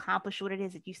can accomplish what it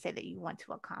is that you say that you want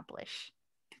to accomplish.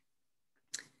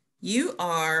 You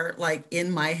are like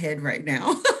in my head right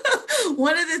now.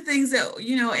 One of the things that,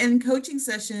 in coaching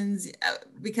sessions,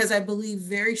 because I believe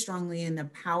very strongly in the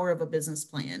power of a business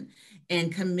plan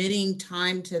and committing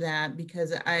time to that,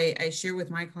 because I share with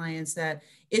my clients that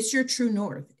it's your true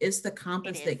north. It's the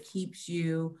compass that keeps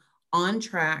you on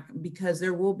track, because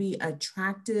there will be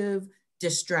attractive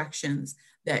distractions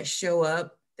that show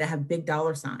up that have big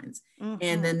dollar signs. Mm-hmm.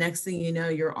 And the next thing you know,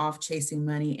 you're off chasing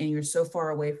money and you're so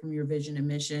far away from your vision and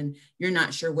mission, you're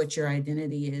not sure what your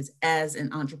identity is as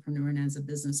an entrepreneur and as a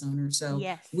business owner. So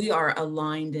yes, we are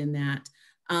aligned in that.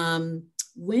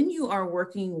 When you are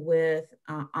working with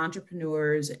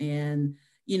entrepreneurs, and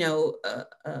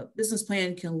a business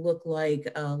plan can look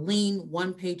like a lean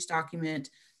one-page document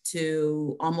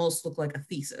to almost look like a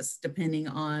thesis, depending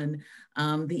on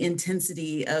the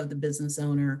intensity of the business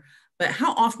owner. But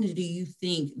how often do you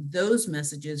think those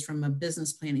messages from a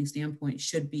business planning standpoint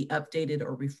should be updated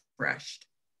or refreshed?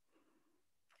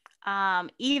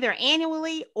 Either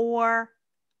annually or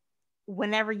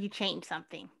whenever you change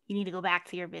something, you need to go back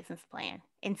to your business plan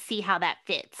and see how that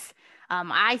fits.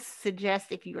 I suggest,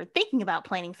 if you are thinking about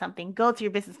planning something, go to your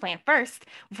business plan first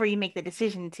before you make the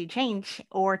decision to change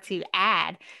or to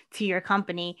add to your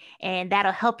company. And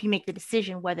that'll help you make the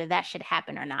decision whether that should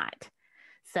happen or not.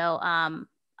 So,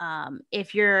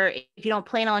 if you don't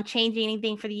plan on changing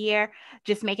anything for the year,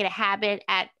 just make it a habit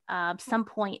at some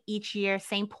point each year,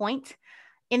 same point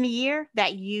in the year,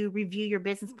 that you review your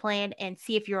business plan and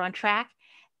see if you're on track.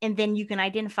 And then you can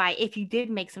identify, if you did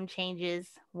make some changes,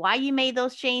 why you made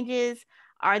those changes.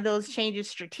 Are those changes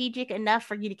strategic enough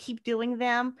for you to keep doing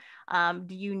them?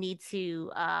 Do you need to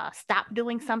stop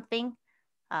doing something?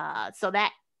 So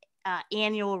that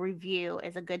annual review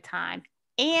is a good time.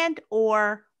 And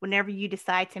or whenever you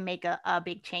decide to make a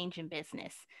big change in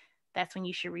business, that's when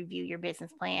you should review your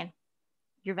business plan,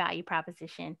 your value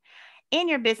proposition, and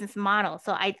your business model.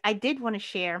 So I did want to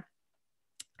share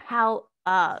how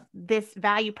this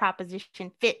value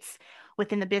proposition fits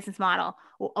within the business model.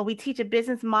 We teach a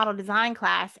business model design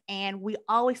class, and we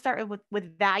always start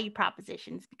with value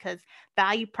propositions, because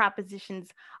value propositions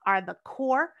are the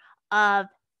core of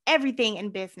everything in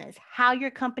business. How your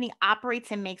company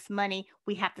operates and makes money,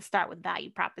 we have to start with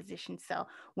value propositions. So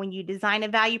when you design a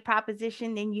value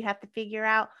proposition, then you have to figure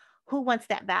out who wants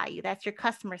that value. That's your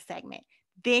customer segment.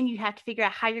 Then you have to figure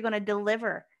out how you're going to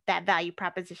deliver that value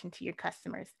proposition to your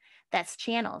customers. That's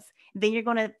channels. Then you're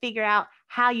going to figure out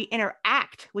how you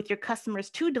interact with your customers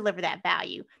to deliver that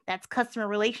value. That's customer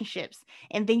relationships.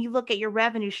 And then you look at your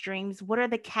revenue streams. What are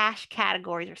the cash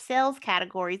categories or sales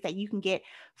categories that you can get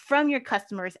from your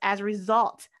customers as a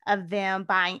result of them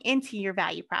buying into your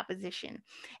value proposition?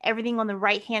 Everything on the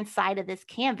right-hand side of this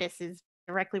canvas is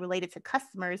directly related to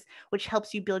customers, which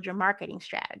helps you build your marketing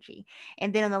strategy.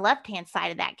 And then on the left-hand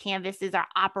side of that canvas is our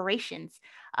operations.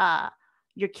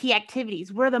 your key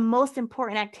activities. What are the most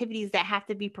important activities that have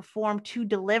to be performed to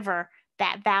deliver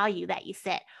that value that you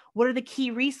set? What are the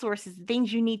key resources,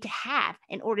 things you need to have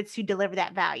in order to deliver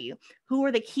that value? Who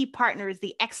are the key partners,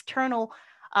 the external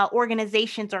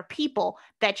organizations or people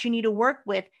that you need to work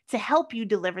with to help you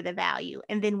deliver the value?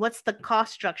 And then what's the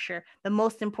cost structure, the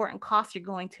most important cost you're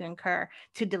going to incur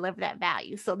to deliver that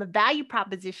value? So the value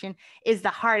proposition is the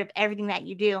heart of everything that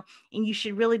you do. And you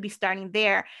should really be starting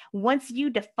there. Once you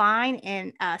define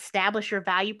and establish your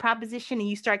value proposition and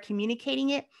you start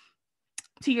communicating it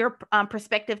to your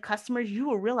prospective customers, you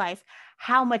will realize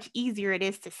how much easier it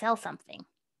is to sell something.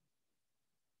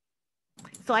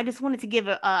 So I just wanted to give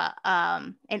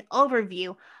an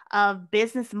overview of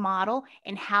business model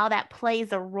and how that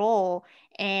plays a role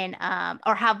in,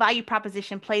 or how value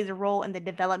proposition plays a role in the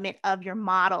development of your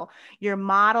model. Your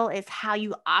model is how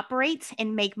you operate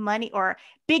and make money, or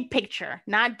big picture,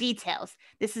 not details.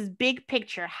 This is big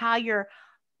picture, how your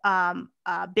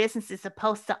business is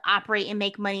supposed to operate and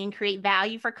make money and create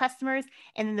value for customers.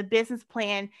 And then the business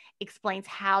plan explains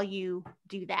how you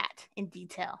do that in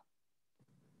detail.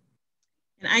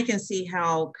 And I can see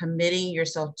how committing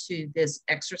yourself to this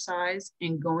exercise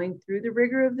and going through the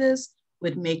rigor of this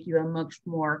would make you a much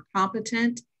more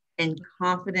competent and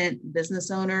confident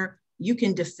business owner. You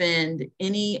can defend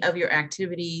any of your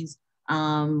activities,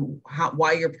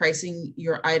 why you're pricing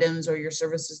your items or your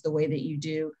services the way that you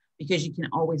do, because you can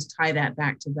always tie that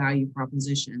back to value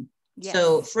proposition. Yes.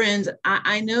 So friends,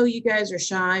 I know you guys are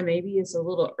shy. Maybe it's a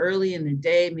little early in the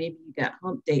day. Maybe you got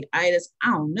hump day-itis.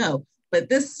 I don't know. But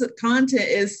this content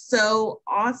is so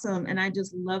awesome. And I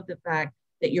just love the fact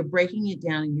that you're breaking it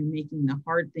down and you're making the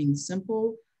hard things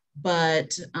simple.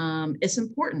 But it's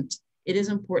important. It is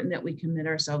important that we commit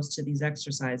ourselves to these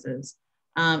exercises.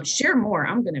 Share more.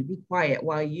 I'm going to be quiet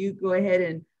while you go ahead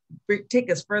and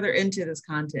take us further into this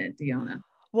content, Deonna.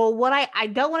 Well, what I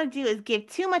don't want to do is give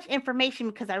too much information,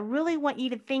 because I really want you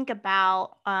to think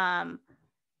about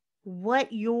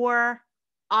what your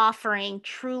offering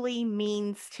truly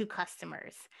means to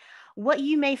customers. What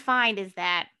you may find is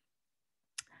that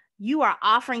you are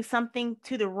offering something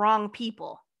to the wrong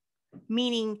people,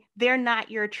 meaning they're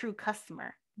not your true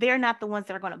customer. They're not the ones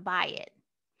that are going to buy it.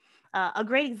 A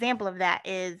great example of that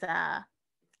is a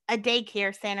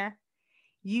daycare center.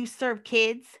 You serve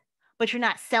kids, but you're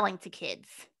not selling to kids.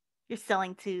 You're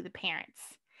selling to the parents.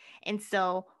 And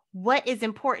so what is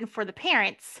important for the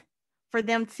parents, for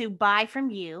them to buy from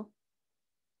you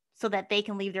so that they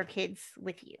can leave their kids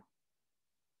with you.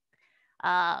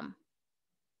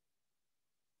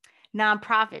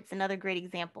 Nonprofits, another great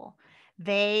example.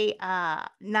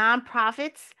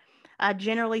 Nonprofits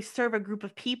generally serve a group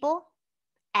of people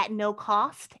at no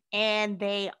cost, and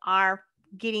they are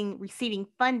receiving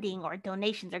funding or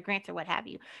donations or grants or what have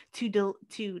you to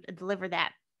deliver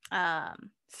that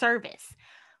service.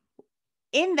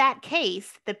 In that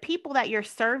case, the people that you're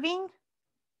serving,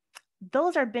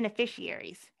 those are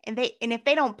beneficiaries. And if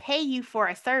they don't pay you for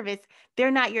a service,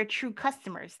 they're not your true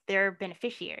customers. They're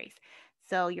beneficiaries.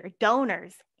 So your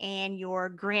donors and your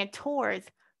grantors,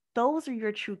 those are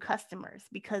your true customers,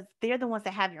 because they're the ones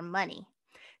that have your money.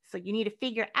 So you need to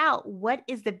figure out what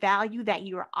is the value that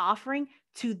you are offering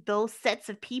to those sets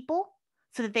of people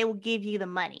so that they will give you the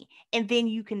money. And then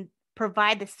you can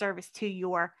provide the service to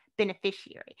your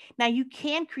beneficiary. Now, you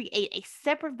can create a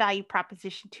separate value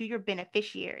proposition to your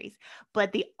beneficiaries,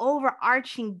 but the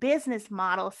overarching business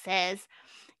model says,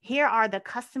 here are the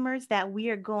customers that we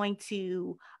are going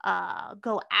to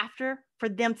go after for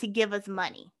them to give us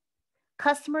money.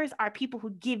 Customers are people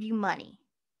who give you money.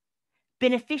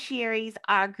 Beneficiaries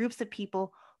are groups of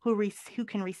people who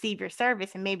can receive your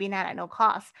service, and maybe not at no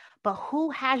cost, but who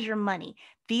has your money.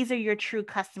 These are your true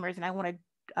customers. And I want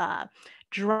to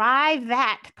drive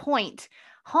that point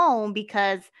home,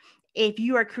 because if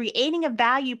you are creating a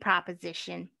value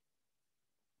proposition,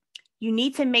 you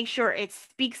need to make sure it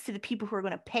speaks to the people who are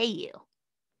going to pay you,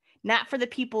 not for the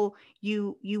people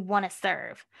you want to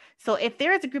serve. So if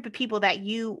there is a group of people that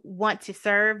you want to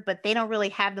serve, but they don't really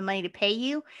have the money to pay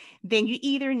you, then you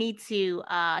either need to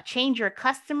change your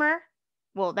customer.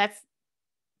 Well, that's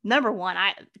number one,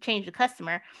 I change the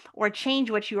customer, or change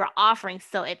what you are offering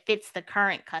so it fits the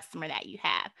current customer that you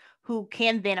have, who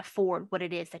can then afford what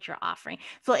it is that you're offering.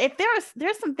 So if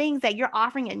there's some things that you're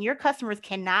offering and your customers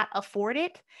cannot afford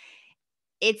it,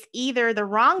 it's either the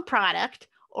wrong product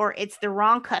or it's the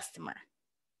wrong customer.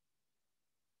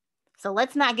 So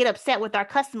let's not get upset with our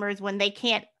customers when they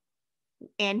can't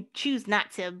and choose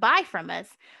not to buy from us.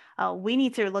 We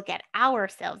need to look at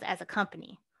ourselves as a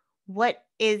company. What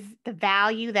is the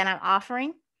value that I'm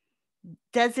offering?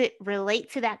 Does it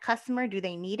relate to that customer? Do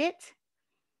they need it?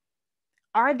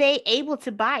 Are they able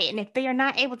to buy it? And if they are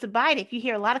not able to buy it, if you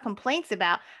hear a lot of complaints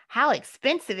about how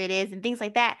expensive it is and things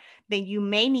like that, then you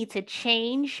may need to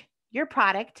change your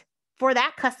product for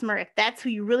that customer if that's who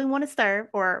you really want to serve,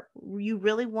 or you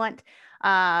really want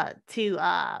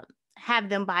to have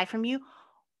them buy from you,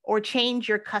 or change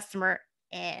your customer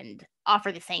and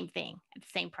offer the same thing at the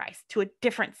same price to a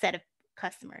different set of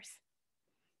customers.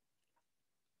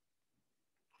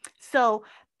 So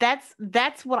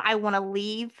that's what I want to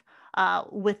leave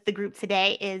with the group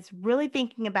today, is really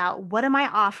thinking about, what am I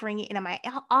offering, and am I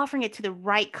offering it to the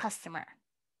right customer?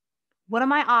 What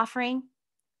am I offering?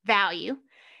 Value.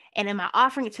 And am I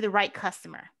offering it to the right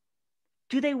customer?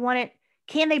 Do they want it?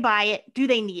 Can they buy it? Do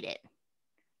they need it?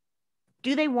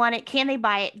 Do they want it? Can they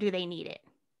buy it? Do they need it?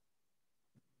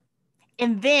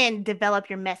 And then develop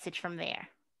your message from there.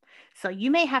 So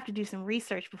you may have to do some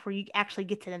research before you actually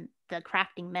get to the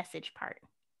crafting message part.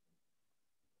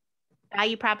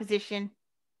 Value proposition,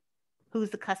 who's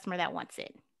the customer that wants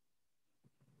it?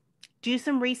 Do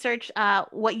some research.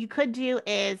 What you could do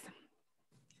is,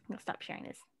 I'm going to stop sharing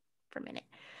this for a minute.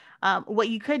 What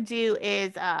you could do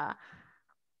is, I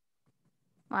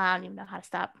don't even know how to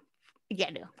stop. Yeah,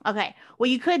 I do. Okay. What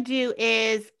you could do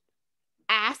is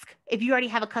ask, if you already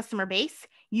have a customer base,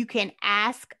 you can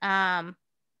ask,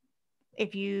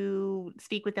 if you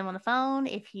speak with them on the phone,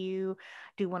 if you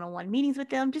do one-on-one meetings with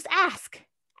them, just ask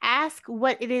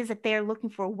what it is that they're looking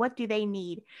for. What do they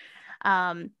need?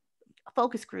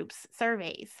 Focus groups,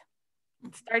 surveys.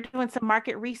 Start doing some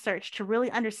market research to really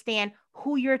understand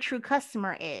who your true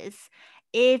customer is.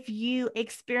 If you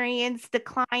experience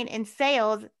decline in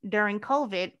sales during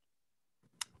COVID,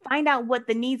 find out what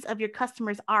the needs of your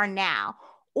customers are now.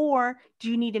 Or do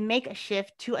you need to make a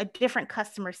shift to a different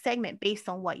customer segment based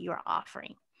on what you're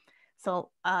offering?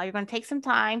 So you're going to take some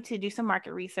time to do some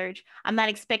market research. I'm not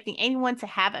expecting anyone to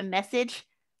have a message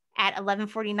at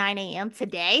 11:49 a.m.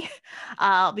 today,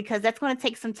 because that's going to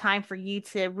take some time for you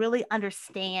to really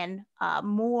understand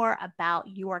more about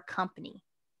your company,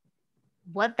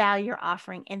 what value you're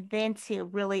offering, and then to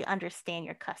really understand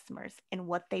your customers and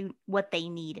what they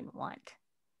need and want.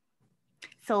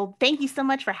 So thank you so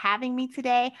much for having me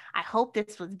today. I hope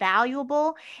this was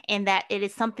valuable and that it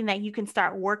is something that you can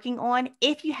start working on.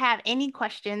 If you have any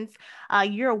questions,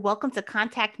 you're welcome to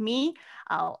contact me.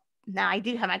 Now I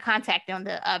do have my contact on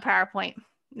the PowerPoint.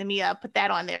 Let me put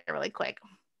that on there really quick.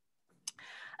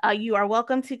 You are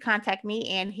welcome to contact me,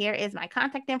 and here is my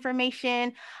contact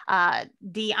information,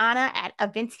 Deonna at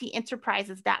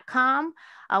aventienterprises.com.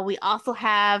 We also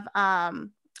have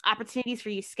opportunities for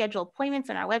you to schedule appointments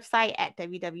on our website at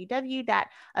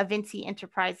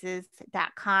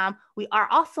www.aventienterprises.com. We are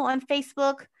also on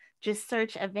Facebook. Just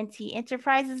search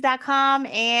aventienterprises.com,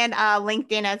 and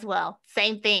LinkedIn as well.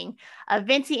 Same thing,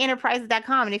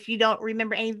 aventienterprises.com. And if you don't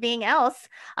remember anything else,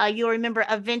 you'll remember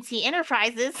Aventi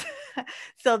Enterprises.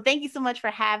 So thank you so much for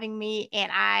having me.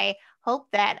 And I hope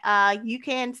that you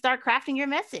can start crafting your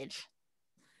message.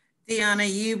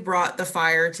 Deonna, you brought the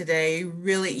fire today.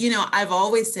 Really, I've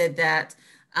always said that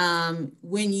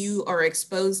when you are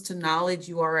exposed to knowledge,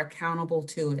 you are accountable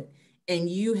to it. And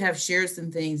you have shared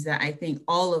some things that I think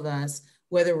all of us,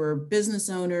 whether we're business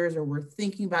owners or we're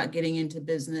thinking about getting into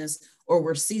business or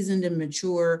we're seasoned and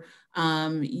mature,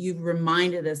 you've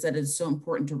reminded us that it's so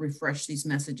important to refresh these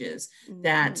messages, mm-hmm.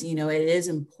 that, it is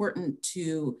important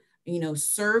to,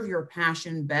 serve your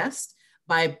passion best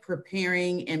by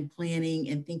preparing and planning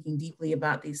and thinking deeply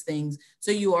about these things, so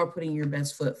you are putting your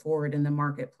best foot forward in the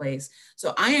marketplace.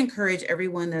 So I encourage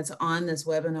everyone that's on this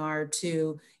webinar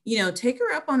to, take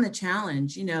her up on the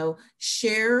challenge,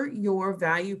 share your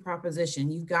value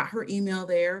proposition. You've got her email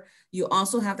there. You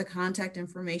also have the contact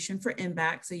information for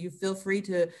Impact. So you feel free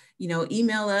to,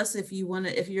 email us if you want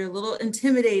to, if you're a little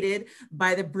intimidated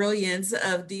by the brilliance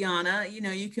of Deonna,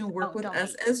 you can work with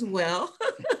us as well.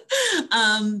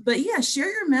 But yeah,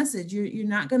 share your message. You're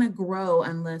not going to grow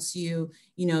unless you,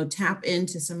 tap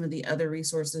into some of the other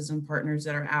resources and partners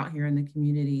that are out here in the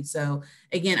community. So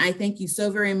again, I thank you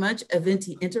so very much,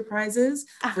 Aventi Enterprises,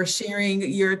 for sharing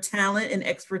your talent and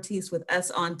expertise with us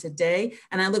on today.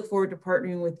 And I look forward to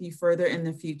partnering with you further in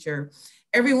the future.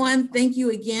 Everyone, thank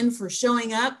you again for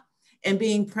showing up and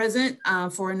being present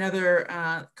for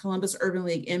another Columbus Urban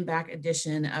League Impact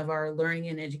edition of our learning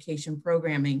and education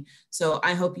programming. So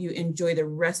I hope you enjoy the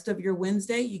rest of your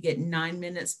Wednesday. You get 9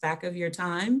 minutes back of your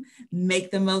time.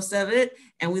 Make the most of it.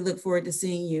 And we look forward to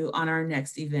seeing you on our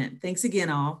next event. Thanks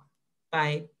again, all.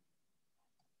 Bye.